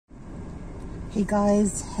Hey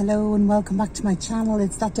guys, hello and welcome back to my channel.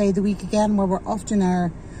 It's that day of the week again where we're off doing our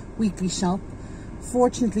weekly shop.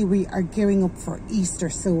 Fortunately, we are gearing up for Easter,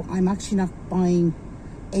 so I'm actually not buying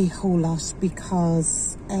a whole lot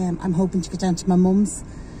because I'm hoping to get down to my mum's,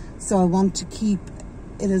 so I want to keep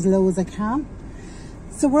it as low as I can.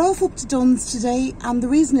 So we're off up to Dunnes today, and the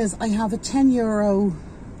reason is I have a €10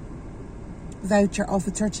 voucher off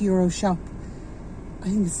a €30 shop. I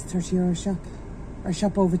think it's a €30 shop, or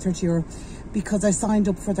shop over €30, because I signed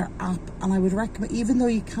up for their app, and I would recommend, even though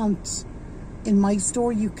you can't, in my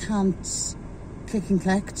store, you can't click and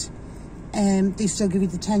collect, they still give you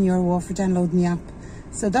the €10 off for downloading the app.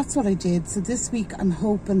 So that's what I did. So this week I'm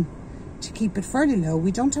hoping to keep it fairly low.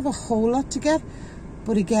 We don't have a whole lot to get,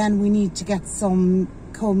 but again, we need to get some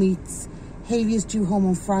cold meats. Haley is due home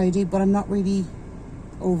on Friday, but I'm not really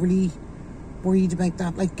overly worried about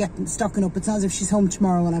that, like stocking up. It's not as if she's home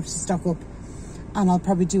tomorrow and I have to stock up. And I'll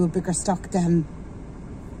probably do a bigger stock then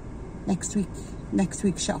next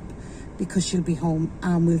week's shop, because she'll be home,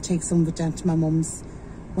 and we'll take some of it down to my mum's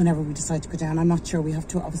whenever we decide to go down. I'm not sure. We have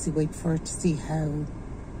to obviously wait for it to see how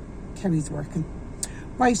Kerry's working.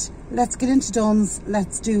 Right, let's get into Dunnes.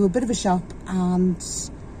 Let's do a bit of a shop, and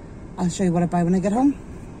I'll show you what I buy when I get home.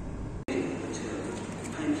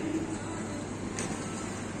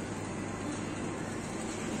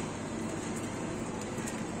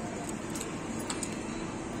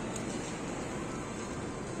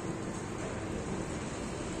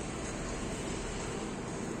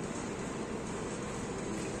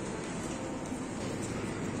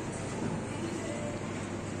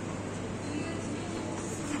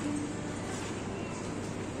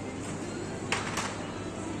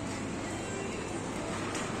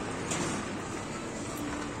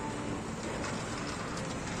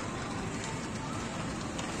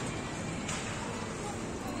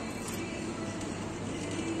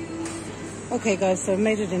 Okay guys, so I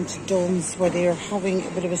made it into Dunnes, where they are having a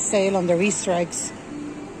bit of a sale on their Easter eggs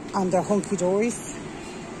and their hunky dories.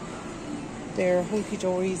 Their hunky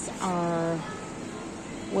dories are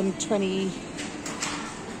 $120.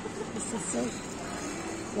 What's this say?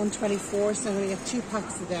 $124. So I'm going to get 2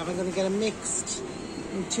 packs of them. I'm going to get a mixed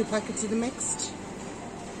and 2 packets of the mixed.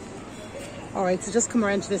 All right, so just come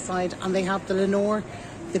around to this side, and they have the Lenore,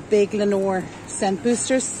 the big Lenore scent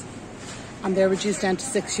boosters, and they're reduced down to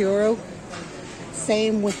 €6.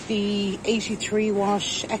 Same with the 83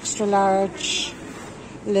 wash extra large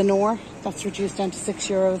Lenore, that's reduced down to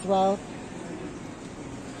 €6 as well.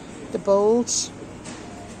 The bold,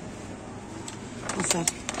 what's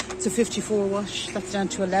that? It's a 54 wash, that's down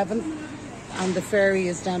to 11, and the fairy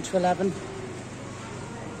is down to 11.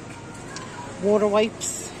 Water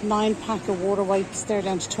wipes, 9-pack of water wipes, they're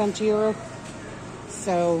down to €20.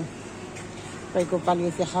 So very good value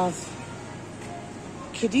if you have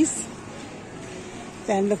kiddies.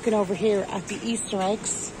 Then looking over here at the Easter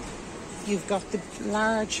eggs, you've got the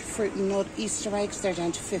large fruit and nut Easter eggs, they're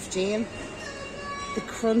down to 15. The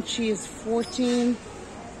crunchy is 14.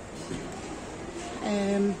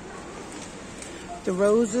 The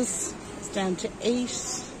roses is down to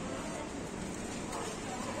 8.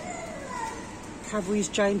 Cadbury's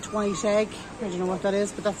giant white egg, I don't know what that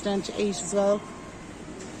is, but that's down to 8 as well.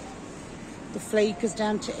 The flake is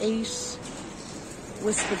down to 8.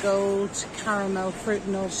 Whisper Gold, caramel, fruit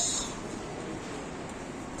nut.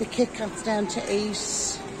 The Kit Kat's down to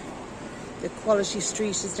 8. The Quality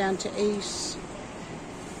Street is down to 8.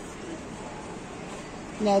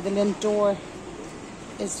 Now the Lindor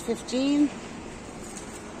is 15.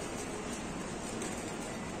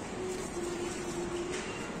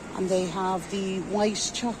 And they have the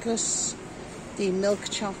white chocolate, the milk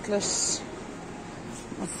chocolate.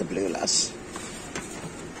 What's the blue lot?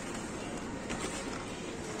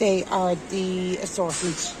 They are the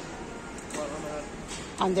assortment,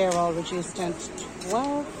 and they're all reduced down to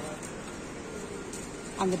 12,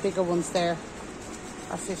 and the bigger ones there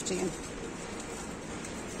are 15.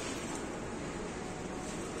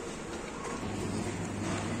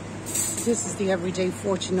 This is the everyday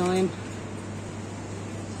 49.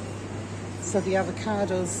 So the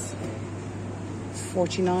avocados,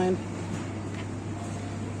 49.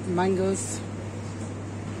 Mangoes,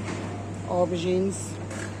 aubergines.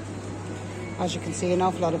 As you can see, an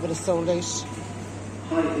awful lot of it is sold out.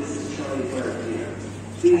 Trying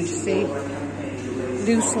to see.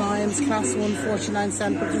 Loose limes, class 1, 49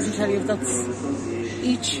 cents, but it doesn't tell you if that's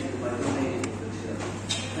each.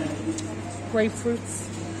 Grapefruits.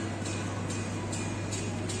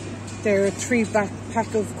 There are a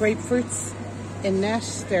 3-pack of grapefruits in net.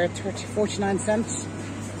 They're 49 cents.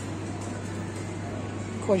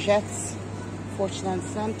 Courgettes, 49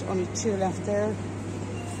 cents. Only 2 left there.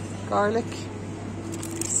 Garlic,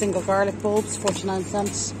 single garlic bulbs, 49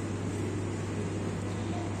 cents.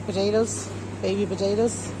 Potatoes, baby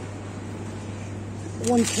potatoes.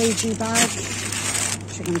 1 kg bag.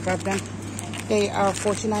 She's gonna grab them. They are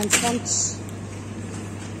 49 cents.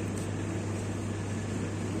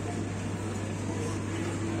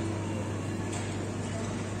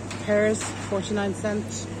 Pears, 49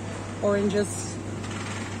 cents. Oranges,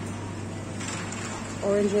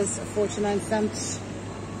 49 cents.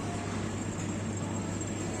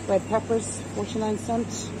 Red peppers, 49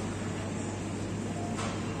 cents.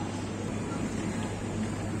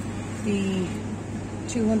 The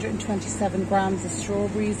 227 grams of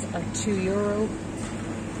strawberries are €2.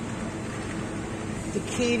 The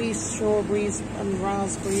kiwi strawberries and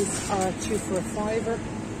raspberries are 2 for a £5.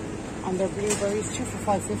 And their blueberries, 2 for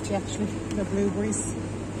 £5.50 actually, the blueberries.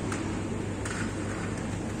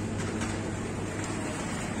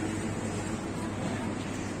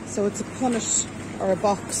 So it's a punnet or a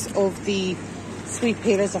box of the sweet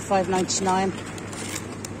peelers at $5.99.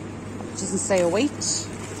 It doesn't say a weight.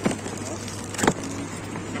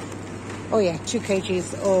 Oh yeah, 2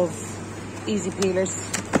 kgs of easy peelers.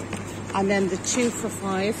 And then the 2 for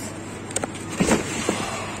 $5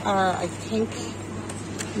 are, I think,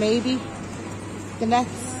 maybe the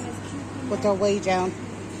nets, but they're way down.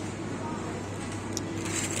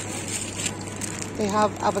 They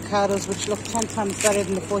have avocados which look 10 times better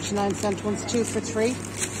than the 49 cent ones, 2 for $3.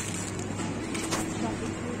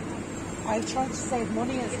 I try to save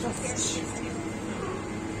money, it's just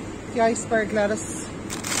the iceberg lettuce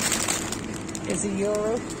is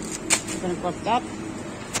 €1. I'm going to grab that.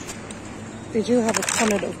 They do have a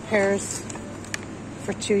punnet of pears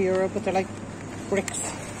for €2, but they're like bricks.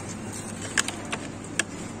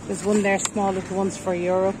 There's one there, small little ones for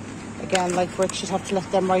 €1. Again, like bricks, you'd have to let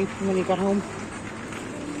them ripen when you get home.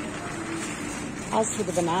 As for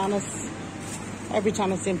the bananas, every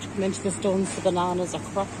time I seem to come into the stones, the bananas are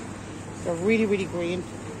crap. They're really, really green.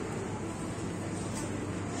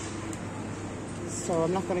 So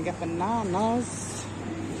I'm not going to get bananas.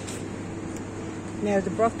 Now the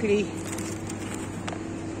broccoli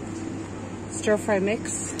stir fry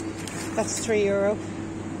mix, that's €3.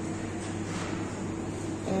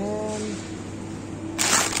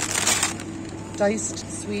 Diced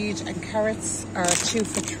swede and carrots are 2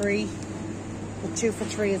 for $3. The 2 for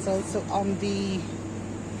 $3 is also on the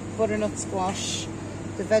butternut squash,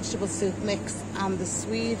 the vegetable soup mix, and the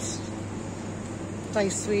swede,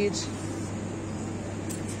 diced swede.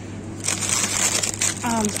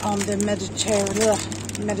 And on the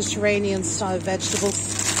Mediterranean style vegetables.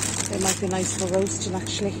 They might be nice for roasting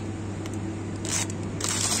actually.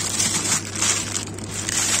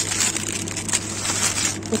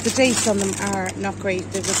 But the dates on them are not great.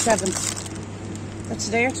 They're the 7th. That's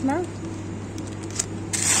today or tomorrow?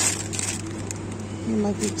 It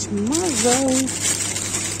might be tomorrow.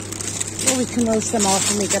 Or we can roast them off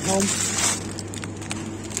when we get home.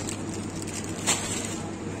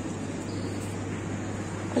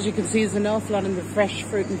 As you can see, there's an awful lot in the fresh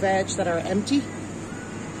fruit and veg that are empty.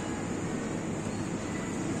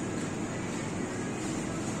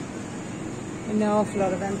 An awful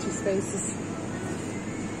lot of empty spaces.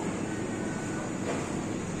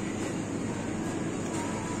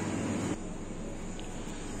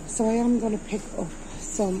 So I am going to pick up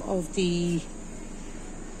some of the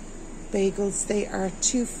bagels. They are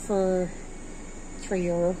 2 for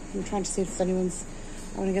 €3. I'm trying to see if anyone's...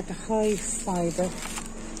 I want to get the high fibre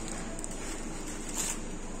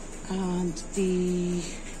and the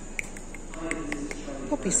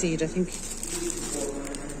poppy seed, I think.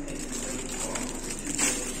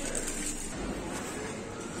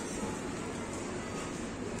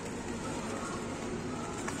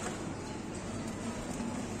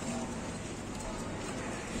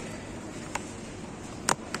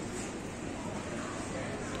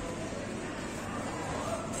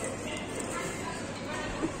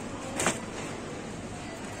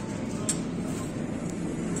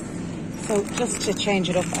 So just to change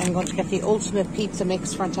it up, I'm going to get the ultimate pizza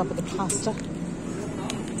mix for on top of the pasta.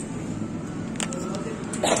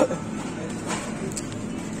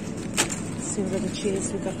 See what other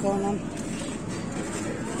cheese we've got going on.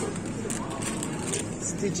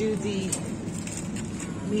 So they do the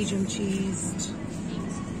medium cheesed,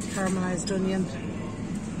 caramelized onion.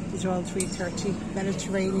 These are all $3.30.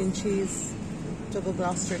 Mediterranean cheese, double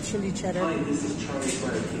Gloucester, chili cheddar. Hi, this is Charlie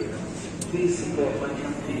Bird here. Please support my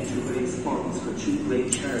campaign to raise funds for 2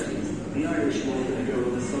 great charities, the Irish Motor and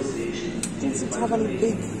Girl Association. Doesn't have any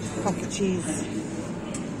big pack of cheese.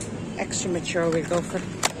 Extra mature we'll go for. A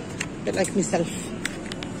bit like myself.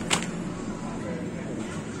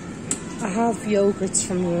 I have yogurts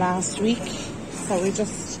from last week. So we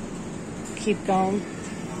just keep going.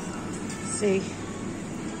 See,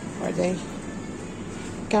 where they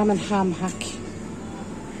gammon ham hack.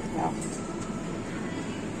 No.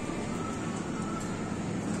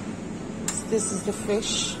 So this is the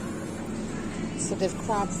fish. So they've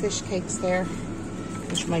crab fish cakes there,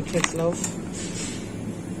 which my kids love.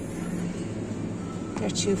 They're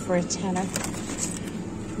 2 for a tenner.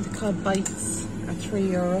 The cod bites are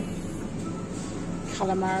 €3.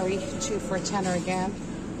 Calamari, 2 for a tenner again.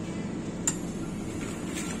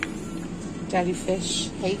 Deli fish,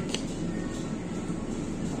 hake.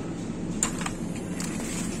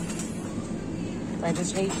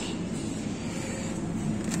 Breaded hake.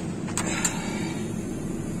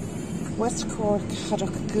 West Cork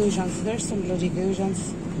haddock goujons. There's some bloody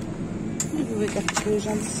goujons. Maybe we get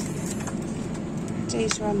goujons.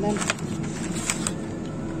 Data on them.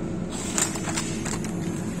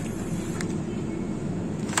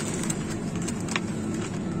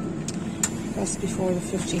 That's before the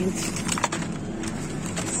 15th.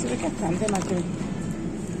 So we get them. They might do.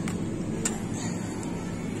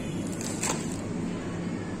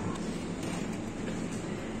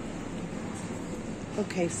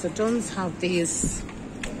 Okay, so Dunn's have these.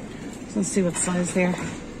 Let's see what size they are.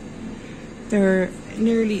 They're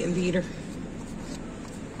nearly a litre.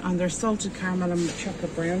 And they're salted caramel and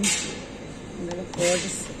chocolate brown. And they look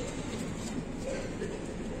gorgeous.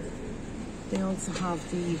 They also have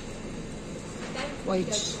the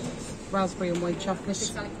white, raspberry and white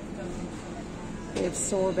chocolate. They have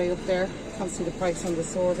sorbet up there. Can't see the price on the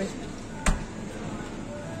sorbet.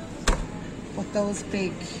 But those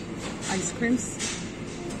big ice creams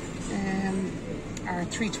are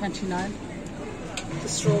 $3.29. The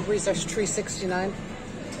strawberries are $3.69.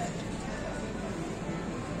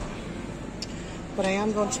 But I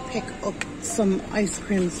am going to pick up some ice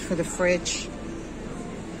creams for the fridge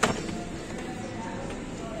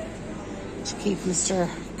to keep Mr.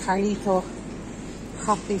 Carlito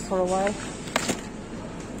happy for a while.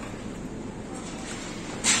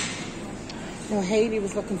 Now Hayley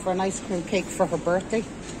was looking for an ice cream cake for her birthday.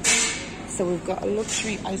 So we've got a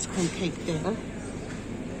luxury ice cream cake there.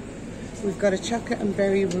 We've got a chocolate and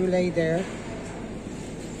berry brulee there.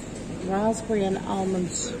 Raspberry and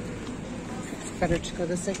almond. It's better to go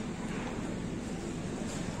this way.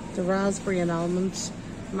 The raspberry and almond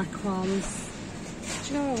macarons.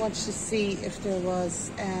 Do you know, I wanted to see if there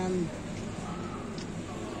was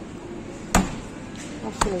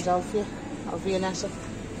not Philadelphia or Viennetta,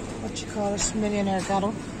 what you call it, Millionaire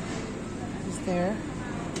Gatto is there.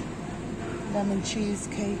 Lemon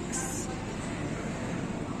cheesecakes.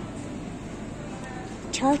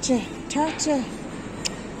 Tarta,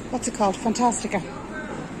 what's it called? Fantastica.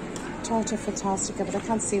 Tarta Fantastica, but I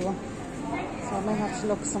can't see one. So I might have to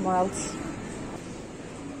look somewhere else.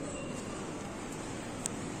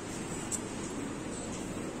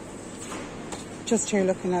 Just here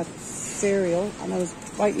looking at cereal, and it was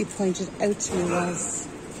rightly pointed out to me was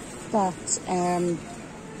that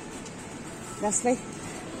Nestle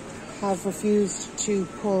have refused to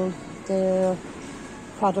pull their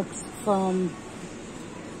products from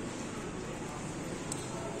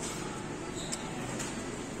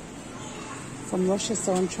Russia,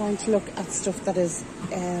 so I'm trying to look at stuff that is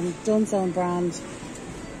Dunn's own brand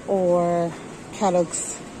or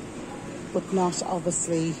Kellogg's, but not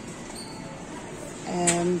obviously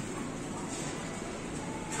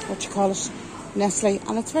what you call it, Nestle,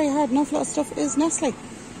 and it's very hard. An awful lot of stuff is Nestle.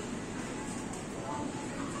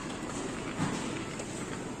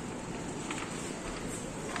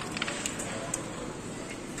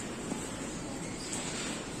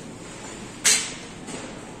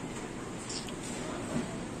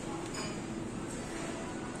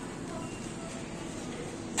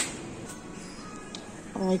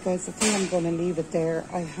 Alright guys, I think I'm going to leave it there.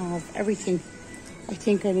 I have everything. I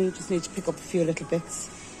think I just need to pick up a few little bits.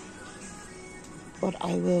 But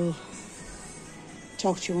I will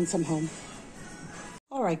talk to you once I'm home.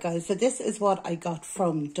 Alright guys, so this is what I got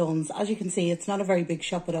from Dunn's. As you can see, it's not a very big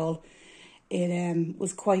shop at all. It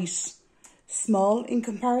was quite small in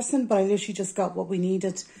comparison, but I literally just got what we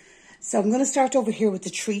needed. So I'm going to start over here with the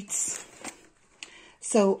treats.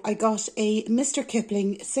 So I got a Mr.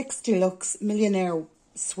 Kipling 6 Deluxe Millionaire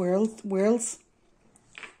Swirls.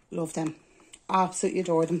 Love them. Absolutely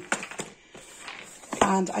adore them.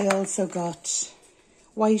 And I also got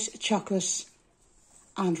white chocolate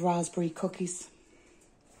and raspberry cookies.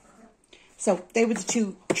 So they were the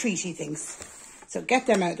two treaty things. So get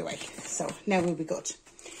them out of the way. So now we'll be good.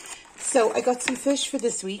 So I got some fish for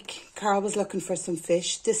this week. Carl was looking for some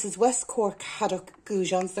fish. This is West Cork haddock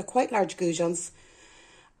goujons. They're quite large goujons.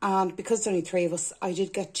 And because there's only 3 of us, I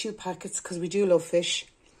did get 2 packets because we do love fish.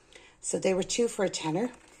 So they were 2 for £10.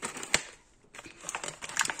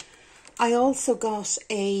 I also got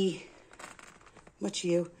a,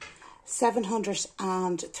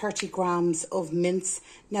 730 grams of mince.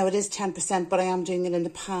 Now it is 10%, but I am doing it in the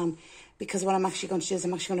pan because what I'm actually going to do is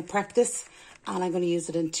I'm actually going to prep this and I'm going to use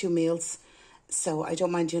it in 2 meals. So I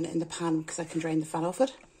don't mind doing it in the pan because I can drain the fat off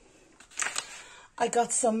it. I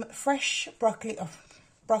got some fresh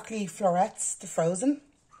broccoli florets, the frozen.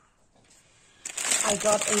 I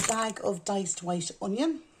got a bag of diced white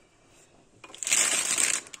onion.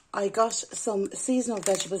 I got some seasonal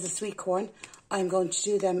vegetables, the sweet corn. I'm going to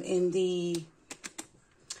do them in the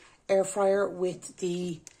air fryer with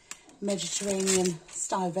the Mediterranean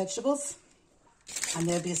style vegetables. And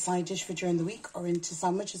they'll be a side dish for during the week or into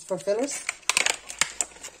sandwiches for fillers.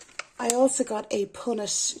 I also got a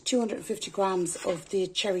punnet, 250 grams of the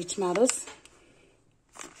cherry tomatoes.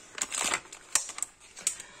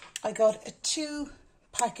 I got 2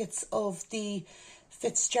 packets of the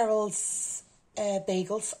Fitzgerald's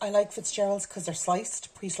bagels. I like Fitzgerald's because they're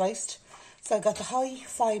sliced, pre-sliced. So I got the high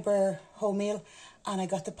fibre wholemeal and I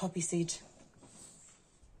got the poppy seed.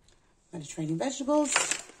 Mediterranean vegetables.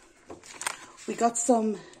 We got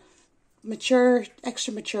some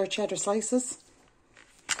extra mature cheddar slices.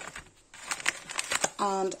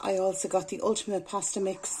 And I also got the ultimate pasta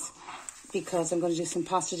mix because I'm going to do some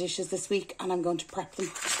pasta dishes this week and I'm going to prep them.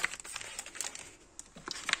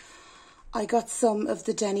 I got some of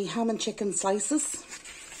the Denny ham and chicken slices.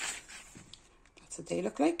 That's what they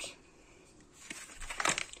look like.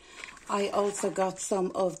 I also got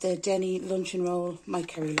some of the Denny luncheon roll. My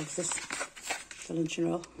Kerry loves this, the luncheon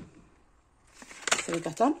roll. So we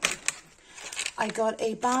got that. I got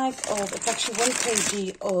a bag of, it's actually 1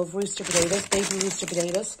 kg of rooster potatoes, baby rooster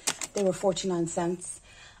potatoes. They were 49 cents.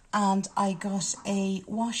 And I got a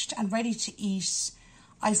washed and ready to eat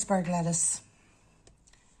iceberg lettuce.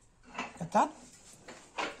 Got that.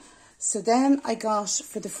 So then I got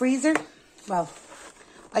for the freezer, well,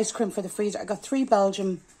 ice cream for the freezer. I got 3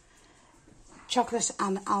 Belgium chocolate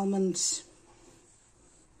and almond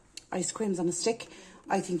ice creams on a stick.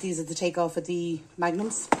 I think these are the takeoff of the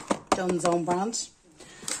Magnums, Dunn's own brand.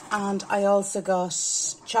 And I also got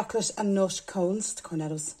chocolate and nut cones, the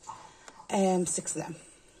cornettos, 6 of them.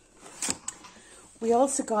 We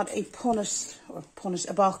also got a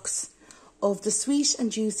a box of the sweet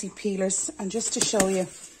and juicy peelers. And just to show you,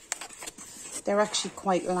 they're actually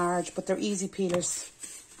quite large, but they're easy peelers.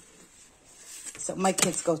 So my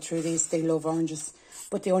kids go through these, they love oranges,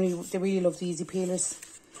 but they really love the easy peelers.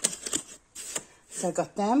 So I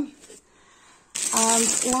got them. And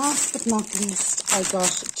last but not least, I got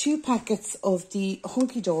 2 packets of the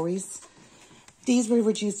Hunky Dories. These were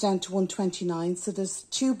reduced down to $1.29. So there's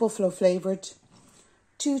 2 buffalo flavoured,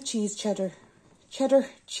 2 cheddar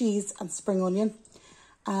cheese and spring onion,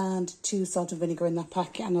 and 2 salt and vinegar in that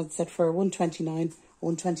pack. And I'd said for $1.29,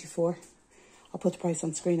 $1.24. I'll put the price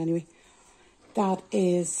on screen anyway. That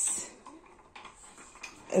is,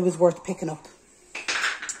 it was worth picking up.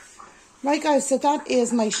 Right guys, so that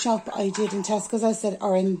is my shop I did in Tesco's, as I said,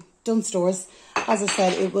 or in Dunnes Stores. As I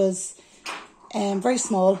said, it was very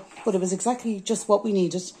small, but it was exactly just what we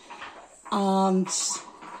needed. And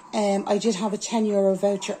I did have a €10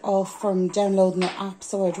 voucher off from downloading the app,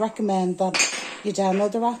 so I'd recommend that you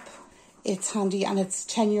download the app. It's handy and it's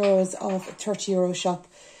 €10 off a €30 shop.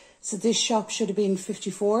 So this shop should have been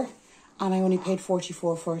 54 and I only paid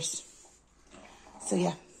 44 for it. So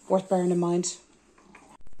yeah, worth bearing in mind.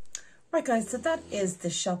 Right guys, so that is the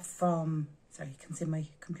shop from, sorry you can see my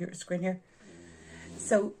computer screen here.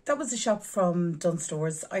 So that was the shop from Dunnes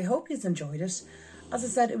Stores. I hope you enjoyed it. As I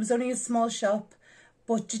said, it was only a small shop,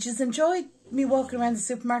 but did you enjoy me walking around the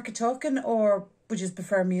supermarket talking, or would you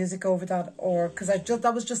prefer music over that? Or, because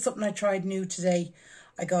that was just something I tried new today.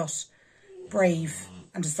 I got brave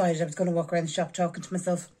and decided I was going to walk around the shop talking to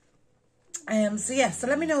myself. So yeah, so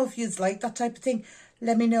let me know if you like that type of thing.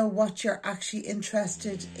 Let me know what you're actually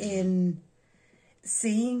interested in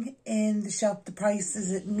seeing in the shop. The price,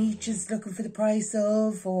 is it meat you're looking for the price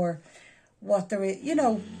of, or what there is, you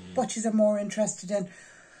know, what you are more interested in.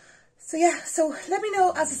 So yeah, so let me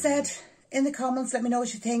know, as I said, in the comments, let me know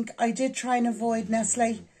what you think. I did try and avoid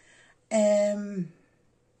Nestle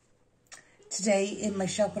today in my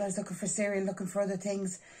shop when I was looking for cereal, looking for other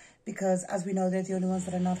things, because as we know, they're the only ones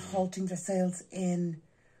that are not halting their sales in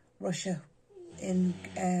Russia in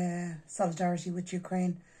solidarity with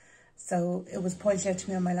Ukraine. So it was pointed out to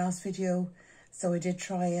me on my last video, so I did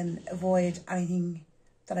try and avoid anything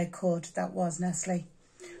that I could that was Nestle.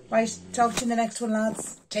 Right, talk to you in the next one,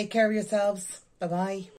 lads. Take care of yourselves. Bye-bye.